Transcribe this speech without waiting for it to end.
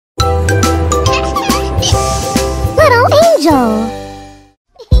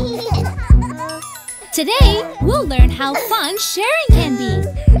Today, we'll learn how fun sharing can be.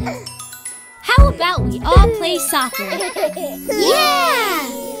 How about we all play soccer? Yeah!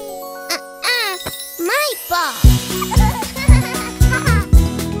 My ball.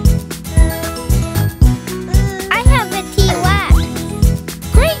 I have a T-Wax.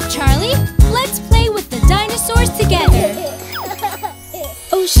 Great, Charlie. Let's play with the dinosaurs together.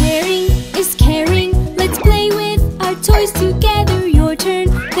 Oh, sharing is caring. Let's play with our toys together. Your turn,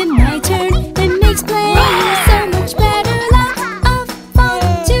 then my turn. It makes playing so much better. Lots of fun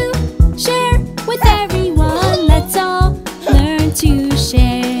to share with everyone. Let's all learn to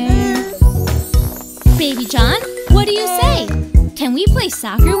share. Baby John, what do you say? Can we play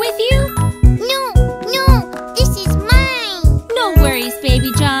soccer with you? No, this is mine. No worries,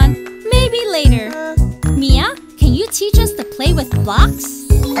 Baby John. Maybe later. Mia, can you teach us to play with blocks?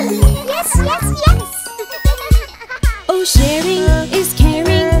 Yes. Oh, sharing is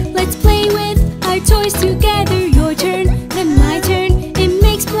caring. Let's play with our toys together. Your turn, then my turn. It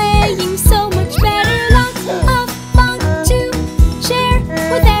makes playing so much better. Lots of fun to share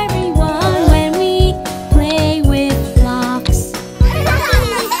with everyone when we play with blocks.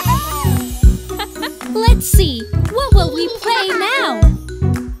 Let's see, what will we play now?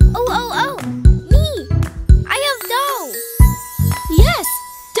 Oh, me. I have dough. Yes,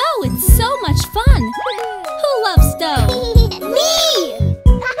 dough, it's so much fun. Who loves dough? Me.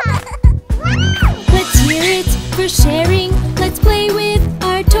 Let's hear it for sharing. Let's play with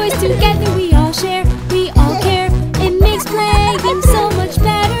our toys together. We all share, we all care. It makes playing so much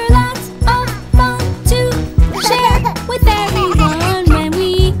better. Lots of fun to share with everyone when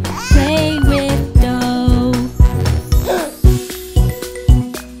we play with dough.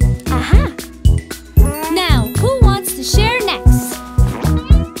 Aha! Now, who wants to share next?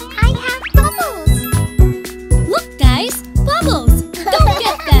 I have bubbles. Look, guys, bubbles! Go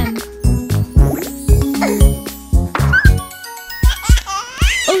get them!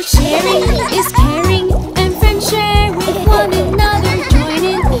 Oh, sharing is caring, and friends share with one another. Join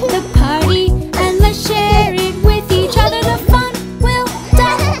in the party and let's share it with each other. The fun will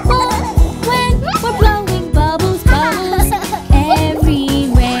double when we're blowing bubbles, bubbles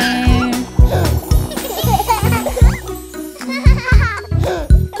everywhere.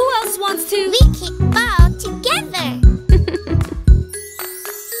 Who else wants to? We keep ball together.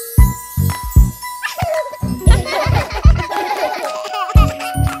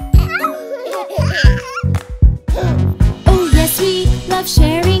 Oh yes, we love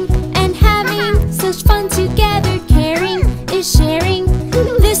sharing and having such fun together. Caring is sharing.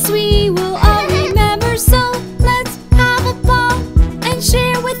 This we will all remember. So let's have a ball and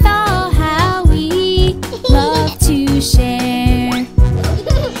share with all how we love to share.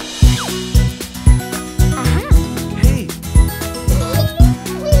 Hey!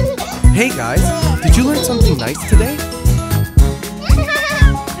 Hey guys, did you learn something nice today?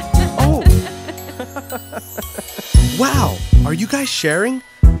 Oh! Wow, are you guys sharing?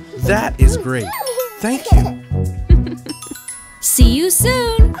 That is great. Thank you. See you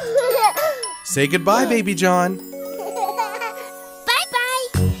soon. Say goodbye, Baby John. Bye-bye.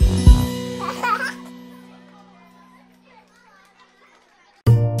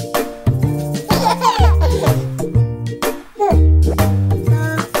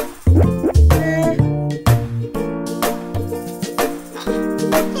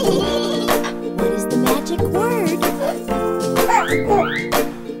 What is the magic word?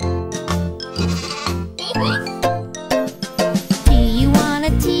 Do you want a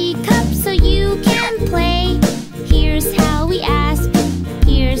teacup so you can play? Here's how we ask,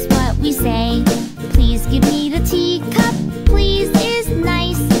 here's what we say. Please give me the teacup, please is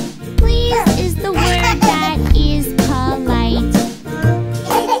nice. Please is the word that is polite.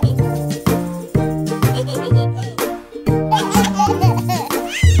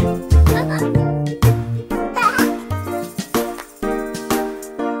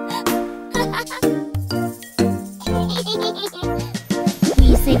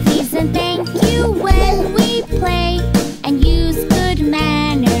 We say please and thank you when we play, and use good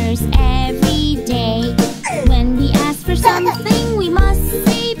manners every day. When we ask for something, we must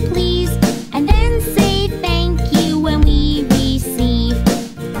say please, and then say thank you when we receive.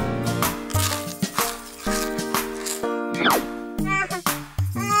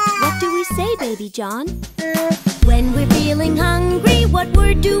 What do we say, Baby John? When we're feeling hungry, what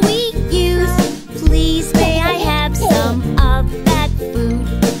word do we use? Please may I have some of that food.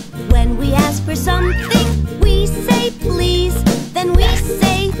 When we ask for something, we say please. Then we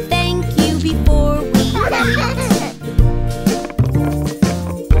say thank you before we eat.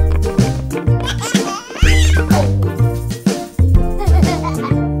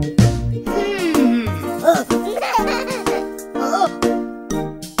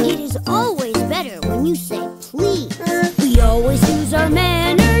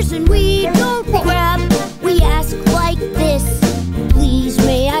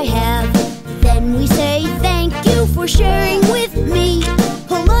 for sharing with me.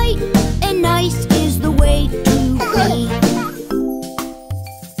 Polite and nice is the way to be.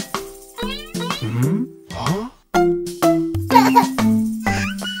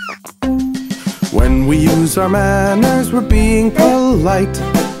 When we use our manners, we're being polite.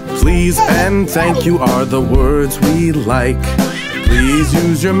 Please and thank you are the words we like. Please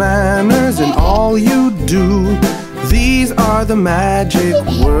use your manners in all you do. These are the magic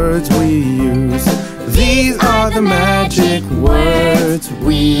words we use. These are the magic words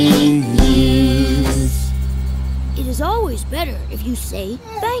we use. It is always better if you say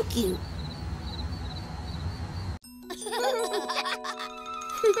thank you.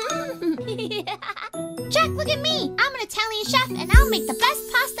 Jack, look at me! I'm an Italian chef and I'll make the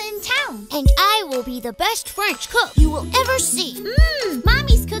best pasta in town. And I will be the best French cook you will ever see.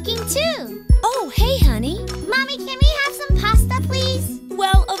 Mommy's cooking too. Oh, hey, honey. Mommy, can we have some pasta, please?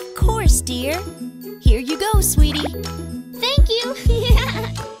 Well, of course, dear. Here you go, sweetie. Thank you.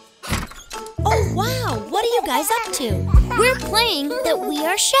 Oh, wow. What are you guys up to? We're playing that we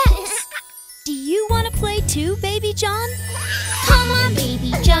are chefs. Do you want to play too, Baby John? Come on,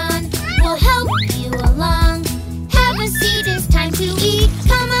 Baby John, we'll help you along. Have a seat, it's time to eat.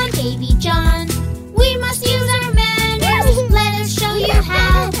 Come on, Baby John, we must use our manners. Let us show you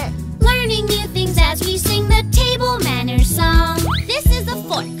how. Learning new things as we sing the table manners song. This is a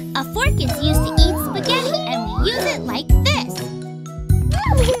fork. A fork is used to eat spaghetti, and we use it like this.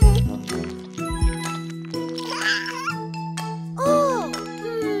 Oh,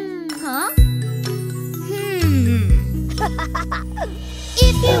 huh?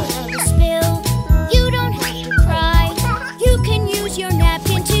 If you have a spill, you don't have to cry. You can use your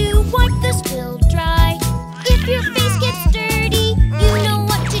napkin to wipe the spill dry. If your face gets dirty, you know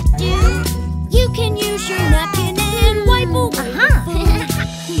what to do. You can use your napkin and wipe away the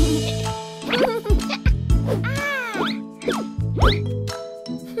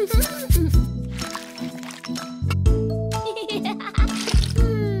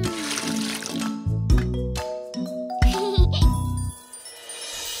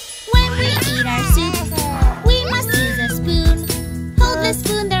When we eat our soup, we must use a spoon. Hold the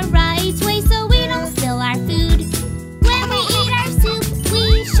spoon the right way so we don't spill our food. When we eat our soup,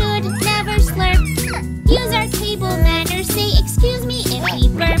 we should never slurp. Use our table manners, say excuse me if we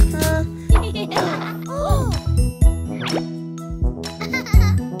burp.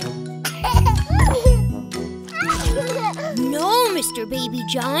 No, Mr. Baby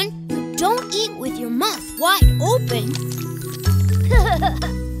John, you don't eat with your mouth wide open.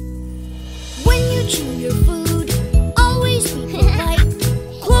 When you chew your food, always be polite.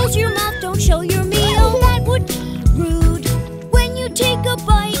 Close your mouth, don't show your meal, that would be rude. When you take a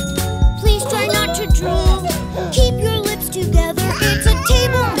bite, please try not to drool. Keep your lips together, it's a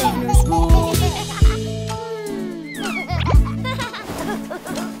table manners rule.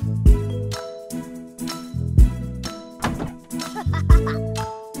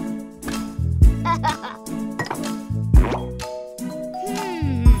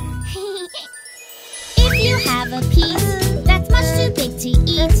 If you have a piece that's much too big to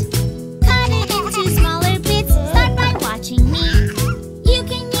eat, cut it into smaller bits, start by watching me. You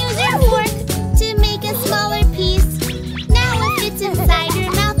can use your fork to make a smaller piece. Now it fits inside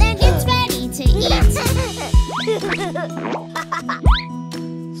your mouth and it's ready to eat.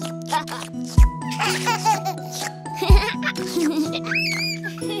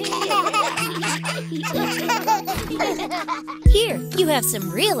 Here, you have some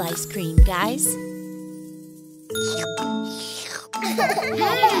real ice cream, guys.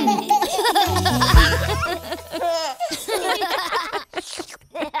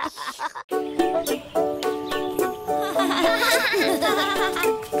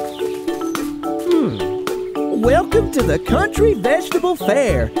 Welcome to the Country Vegetable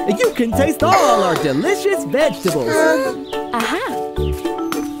Fair. You can taste all our delicious vegetables.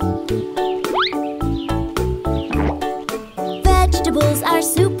 Vegetables are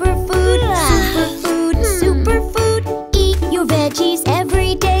superfood, superfood, superfood. Eat your veggies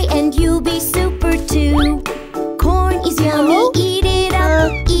every day and you'll be super too. Corn is yummy, eat it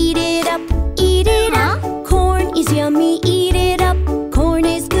up, eat it up, eat it up. Corn is yummy, eat it up. Corn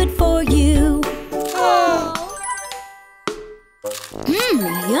is good for you.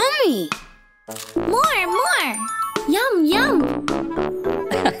 Yummy. More. Yum, yum.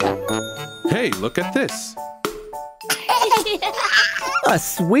 Hey, look at this. A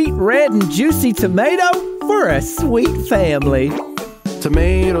sweet red and juicy tomato for a sweet family.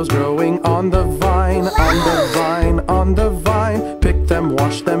 Tomatoes growing on the vine, on the vine, on the vine. Pick them,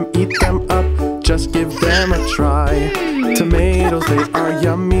 wash them, eat them up. just give them a try. Tomatoes, they are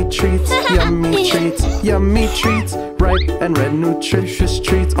yummy treats, yummy treats, yummy treats. Ripe and red, nutritious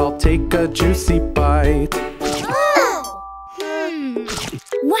treats. I'll take a juicy bite.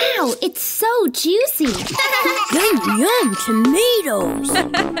 Wow, it's so juicy. Yum, yum, tomatoes.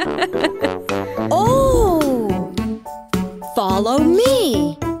 Oh, follow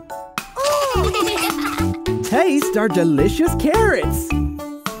me. Taste our delicious carrots.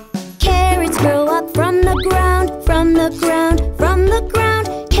 Carrots grow up from the ground, from the ground, from the ground.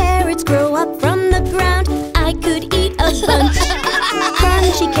 Carrots grow up from the ground. I could eat a bunch.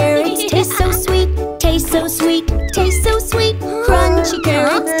 Crunchy carrots taste so sweet, taste so sweet, taste so sweet. Crunchy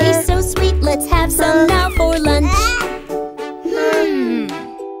carrots taste so sweet. Let's have some now for lunch.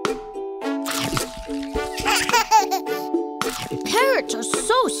 Carrots are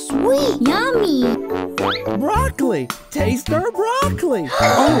so sweet. Yummy. Broccoli. Taste our broccoli.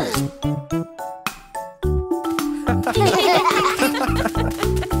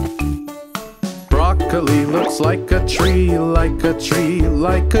 Broccoli looks like a tree, like a tree,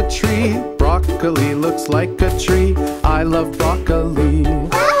 like a tree. Broccoli looks like a tree. I love broccoli.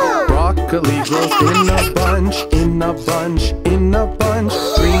 Broccoli grows in a bunch, in a bunch, in a bunch.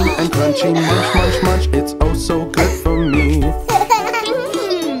 Green and crunchy, munch, munch, munch. It's oh so good for me.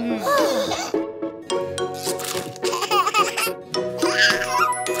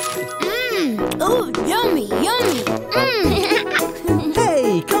 Oh, yummy, yummy.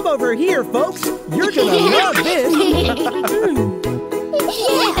 Hey, come over here, folks. You're gonna love this.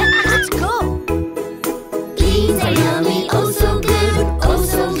 Yeah, let's go. Beans are yummy, oh so good, oh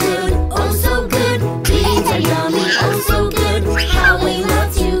so good, oh so good. Beans are yummy, oh so good. How we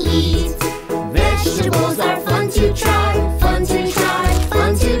love to eat. Vegetables are fun to try, fun to try,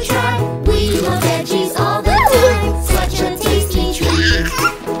 fun to try. We love veggies all the time. Such a tasty treat.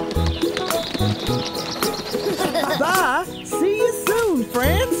 Bye. See you soon,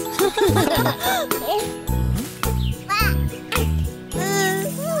 friends.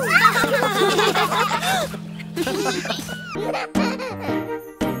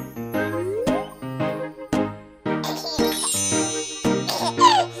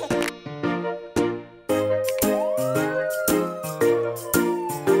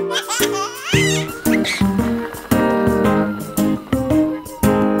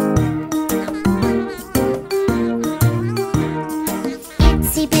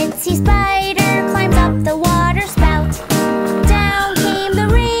 Itsy bitsy spider climbs up the water spout. Down came the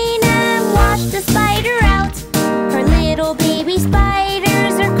rain and washed the spider out. Her little baby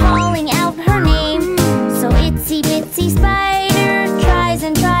spiders are calling out her name. So itsy bitsy spider tries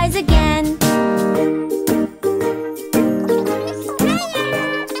and tries again.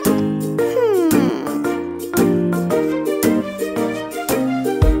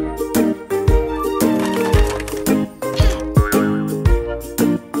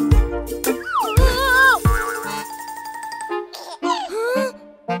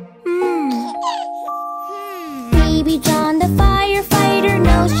 Baby John the firefighter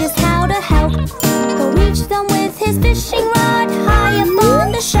knows just how to help. He'll reach them with his fishing rod high up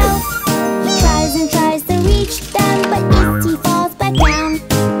on the shelf. He tries and tries to reach them, but Itsy falls back down.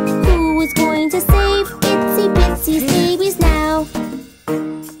 Who is going to save Itsy Bitsy's babies now?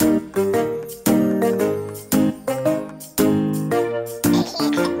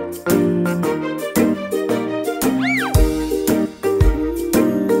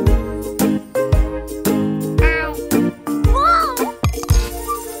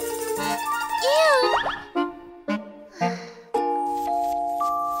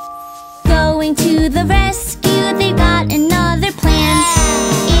 Going to the rescue, they've got another plan.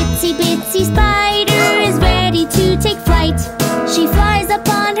 Itsy bitsy spider is ready to take flight. She flies up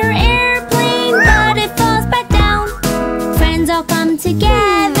on her airplane, but it falls back down. Friends all come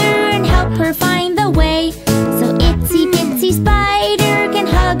together and help her find the way, so Itsy bitsy spider can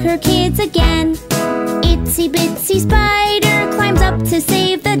hug her kids again. Itsy bitsy spider climbs up to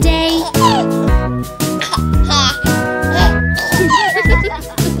save the day.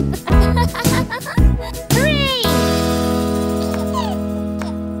 Hooray!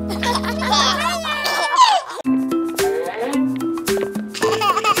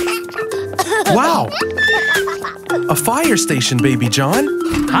 Wow! A fire station, Baby John.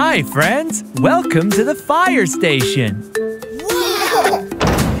 Hi, friends. Welcome to the fire station.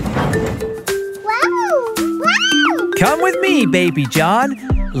 Come with me, Baby John.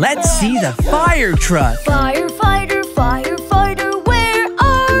 Let's see the fire truck. Firefighter, firefighter, where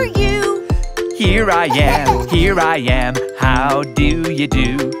are you? Here I am. How do you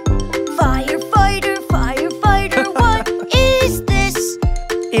do? Firefighter, firefighter, what is this?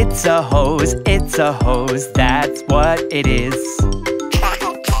 It's a hose, that's what it is.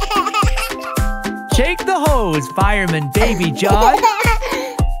 Shake the hose, Fireman Baby John.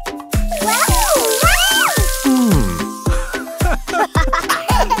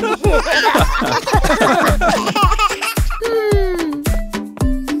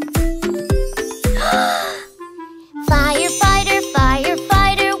 Firefighter,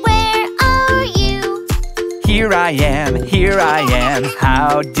 firefighter, where are you? Here I am,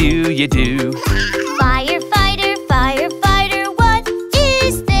 how do you do? Firefighter, firefighter, what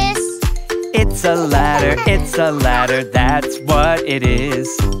is this? It's a ladder, that's what it is.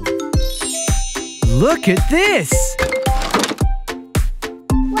 Look at this!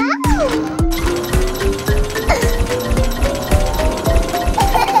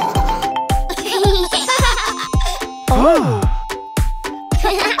 Oh!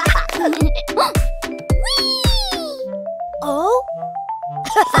 Oh?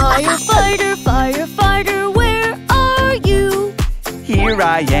 Firefighter, firefighter, where are you? Here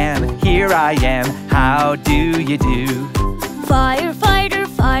I am, how do you do? Firefighter,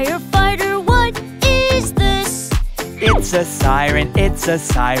 firefighter, what is this? It's a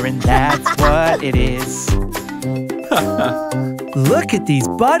siren, that's what it is. Look at these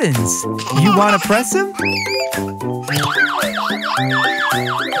buttons. You want to press them?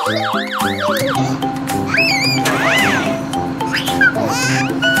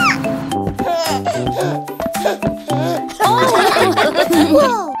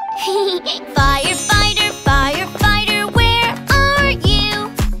 Whoa! Firefighter, firefighter, where are you?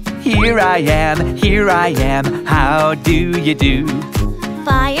 Here I am, how do you do?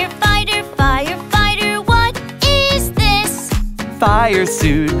 Firefighter, firefighter, what is this? Fire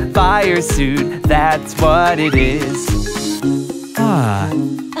suit, that's what it is.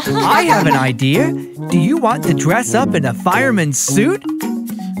 I have an idea. Do you want to dress up in a fireman's suit?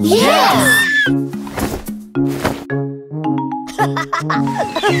 Yes!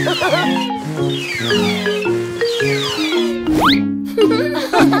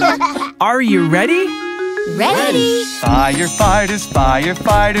 Are you ready? Ready? Firefighters,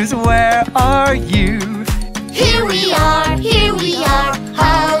 where are you? Here we are,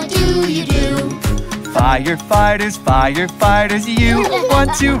 how do you do? Firefighters, you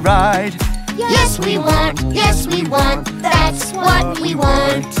want to ride? Yes we want, that's what we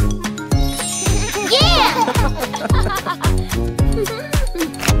want. Yeah!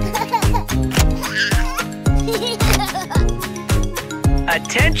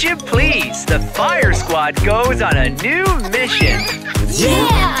 Attention please, the fire squad goes on a new mission.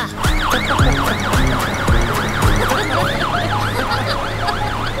 Yeah!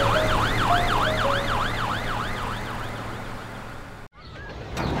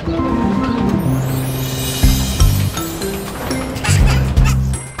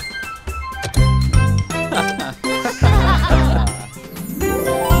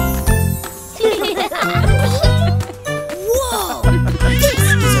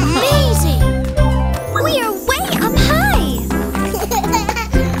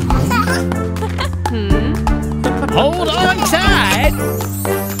 Hold on tight.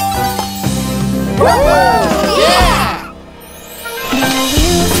 Yeah! The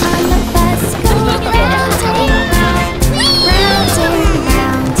wheels on the bus go round and round, round and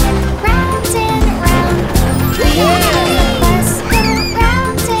round, round and round. Wheels on the bus go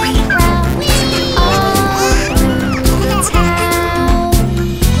round and round, all through the town.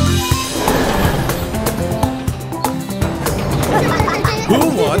 Who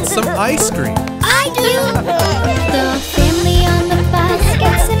wants some ice cream? I do! The family on the bus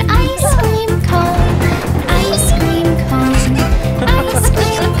gets an ice cream cone, ice cream cone, ice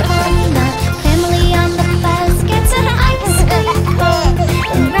cream cone. The family on the bus gets an ice cream cone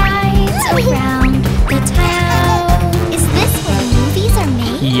and rides around the town. Is this where movies are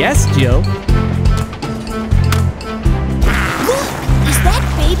made? Yes, Jill. Look! Is that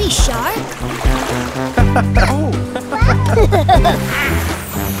Baby Shark?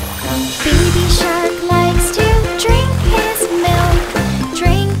 Baby Shark likes to drink his milk,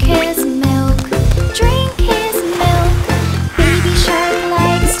 drink his milk, drink his milk. Baby Shark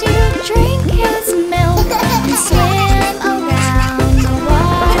likes to drink his milk and swim around the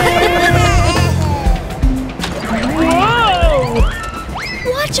water. Whoa!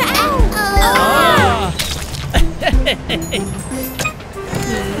 Watch out!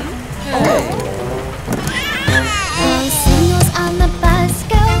 Those signals on the bus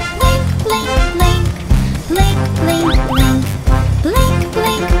go blink, blink, blink.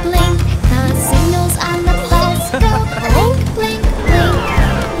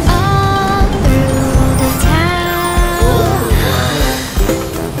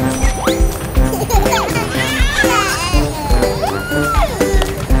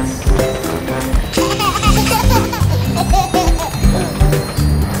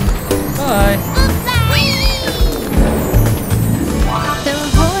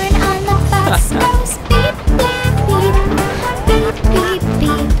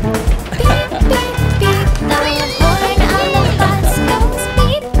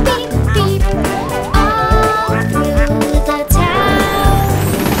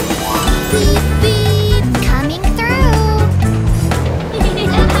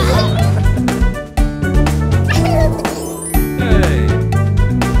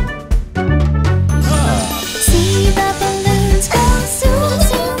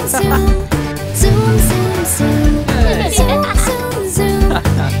 Zoom, zoom, zoom. Zoom, zoom, zoom.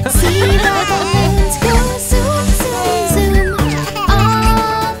 See the balloons go zoom, zoom, zoom.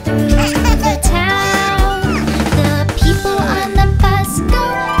 All through the town. The people on the bus go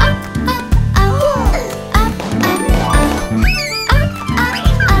up, up, up. Up, up, up. Up, up,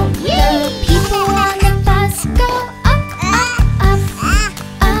 up. The people on the bus go up, up, up.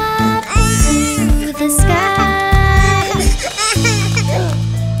 Up to the sky.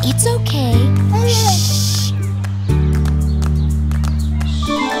 It's okay. Shh.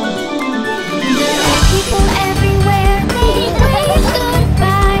 There are people everywhere. They wave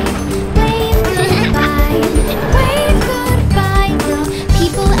goodbye. Wave goodbye. Wave goodbye. The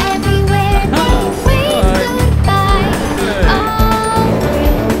people everywhere. They wave goodbye. All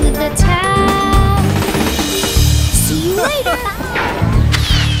through the town. See you later.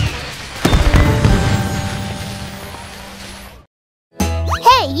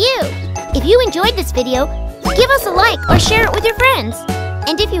 Hey, you! If you enjoyed this video, give us a like or share it with your friends.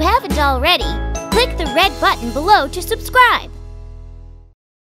 And if you haven't already, click the red button below to subscribe.